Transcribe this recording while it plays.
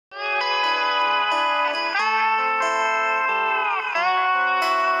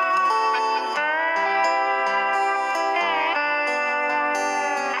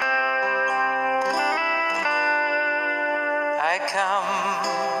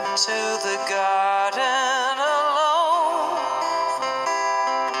to the garden alone,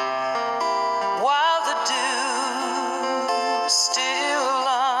 while the dew still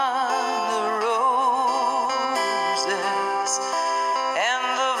on the roses, and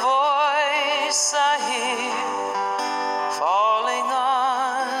the voice I hear falling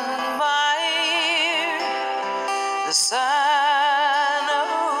on my ear, the Son of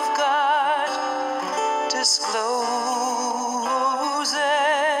God discloses,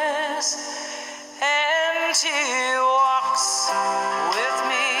 and He walks with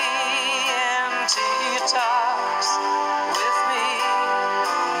me, and He talks with me,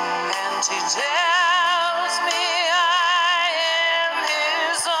 and He tells me I am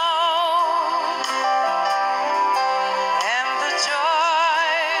His own, and the joy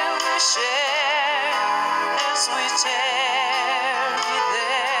we share as we tarry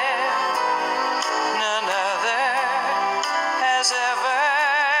there, none other has ever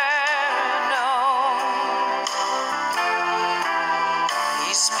known.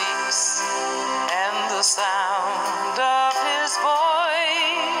 He speaks, and the sound of His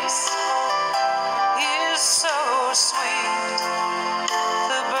voice is so sweet,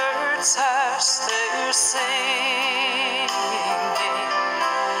 the birds hush their singing,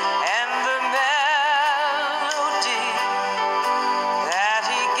 and the melody that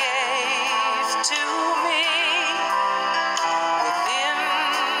He gave to me within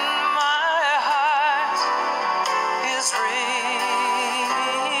my heart is ringing,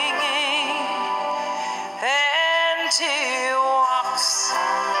 and He walks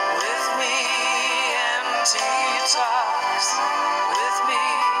with me, and He talks with me,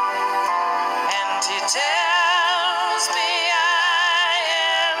 and He tells me I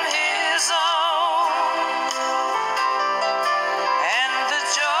am His own, and the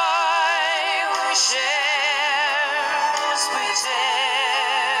joy we share as we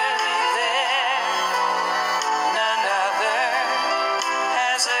tarry there, none other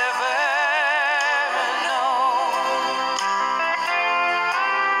has ever known.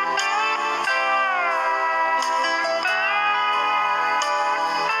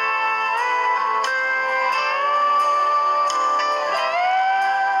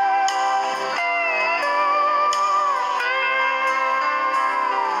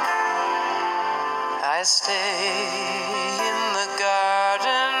 I stay in the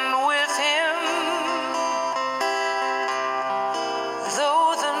garden with Him,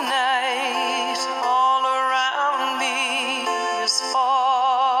 though the night all around me is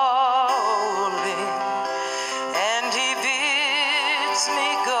falling, and He bids me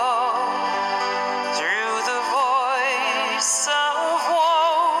go through the voice of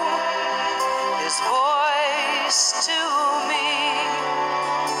woe. His voice to me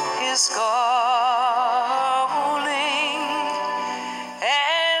is calling,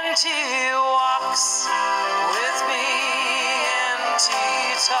 and He walks with me, and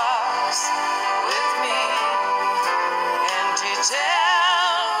He talks with me, and He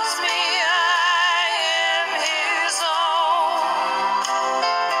tells me I am His own,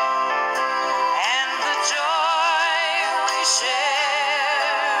 and the joy we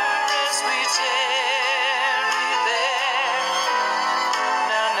share as we tarry there,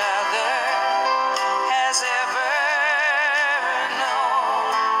 none other has ever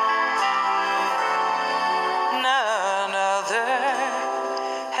known, none other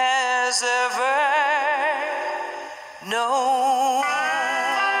has ever known.